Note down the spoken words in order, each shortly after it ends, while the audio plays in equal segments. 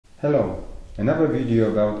Hello, another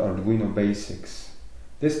video about Arduino Basics.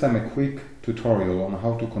 This time a quick tutorial on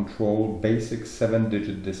how to control basic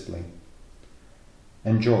 7-digit display.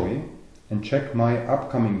 Enjoy and check my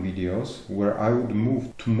upcoming videos where I would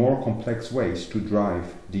move to more complex ways to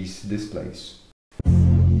drive these displays.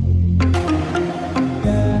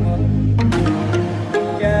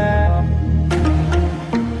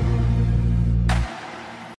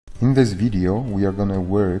 In this video we are gonna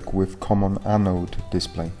work with common Anode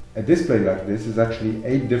display. A display like this is actually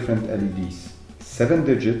 8 different LEDs, 7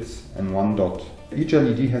 digits and 1 dot. Each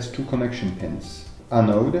LED has 2 connection pins,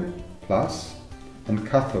 Anode plus and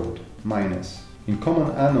Cathode minus. In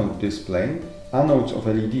common Anode display, anodes of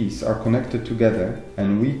LEDs are connected together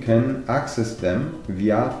and we can access them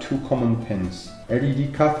via 2 common pins.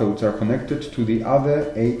 LED cathodes are connected to the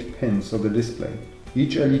other 8 pins of the display.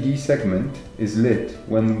 Each LED segment is lit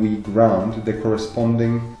when we ground the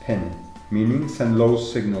corresponding pin, meaning send low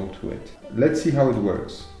signal to it. Let's see how it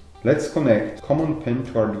works. Let's connect common pin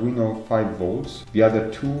to Arduino 5 volts via the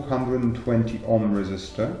 220 ohm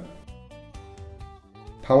resistor.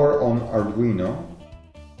 Power on Arduino.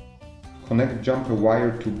 Connect jumper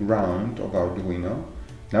wire to ground of Arduino.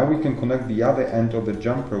 Now we can connect the other end of the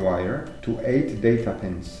jumper wire to 8 data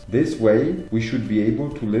pins. This way we should be able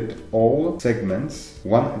to lit all segments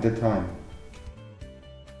one at a time.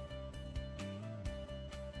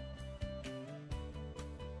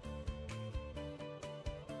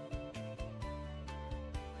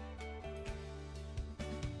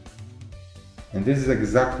 And this is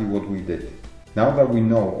exactly what we did. Now that we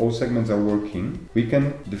know all segments are working, we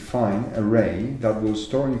can define an array that will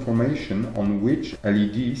store information on which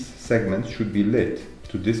LEDs segments should be lit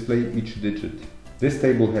to display each digit. This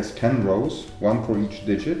table has 10 rows, 1 for each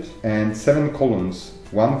digit, and 7 columns,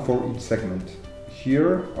 1 for each segment.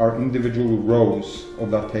 Here are individual rows of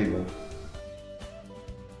that table.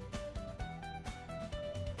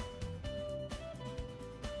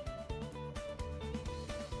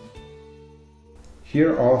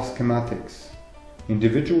 Here are schematics.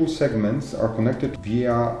 Individual segments are connected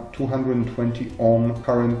via 220 ohm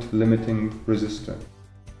current limiting resistor.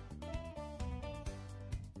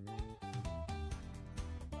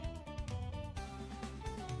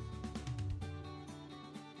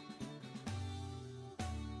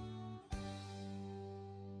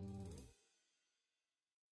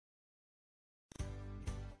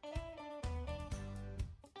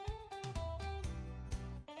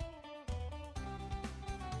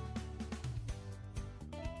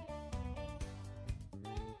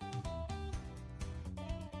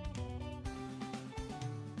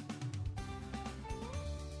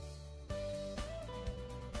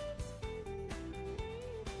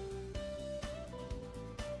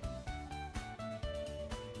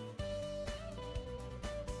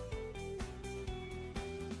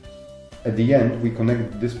 At the end, we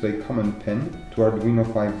connect the display common pin to Arduino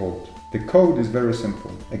 5 volt. The code is very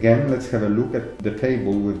simple. Again, let's have a look at the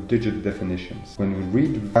table with digit definitions. When we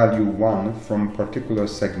read value 1 from a particular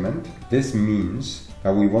segment, this means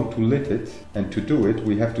that we want to lit it, and to do it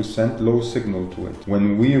we have to send low signal to it.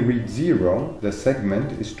 When we read 0, the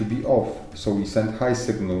segment is to be off, so we send high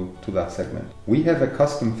signal to that segment. We have a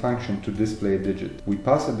custom function to display a digit. We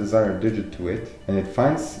pass a desired digit to it, and it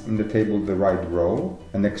finds in the table the right row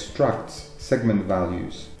and extracts segment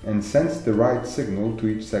values and sends the right signal to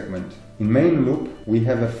each segment. In main loop, we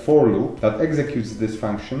have a for loop that executes these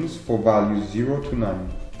functions for values 0 to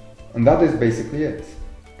 9. And that is basically it.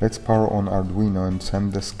 Let's power on Arduino and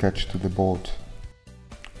send the sketch to the board.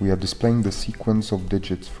 We are displaying the sequence of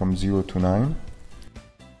digits from 0 to 9.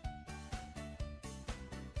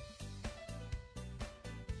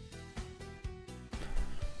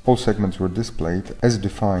 All segments were displayed as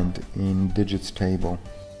defined in digits table.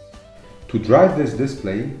 To drive this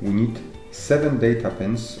display, we need 7 data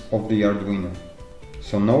pins of the Arduino.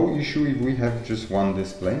 So no issue if we have just one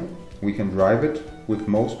display. We can drive it with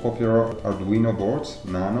most popular Arduino boards,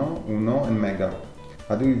 Nano, Uno and Mega.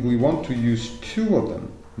 But if we want to use 2 of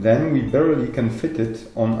them, then we barely can fit it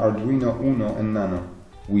on Arduino Uno and Nano.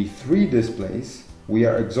 With 3 displays, we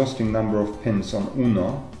are exhausting number of pins on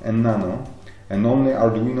Uno and Nano, and only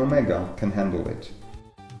Arduino Mega can handle it.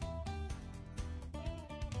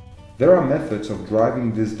 There are methods of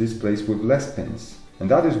driving these displays with less pins, and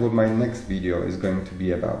that is what my next video is going to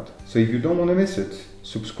be about. So if you don't want to miss it,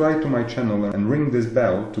 subscribe to my channel and ring this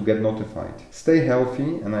bell to get notified. Stay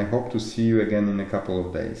healthy, and I hope to see you again in a couple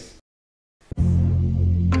of days.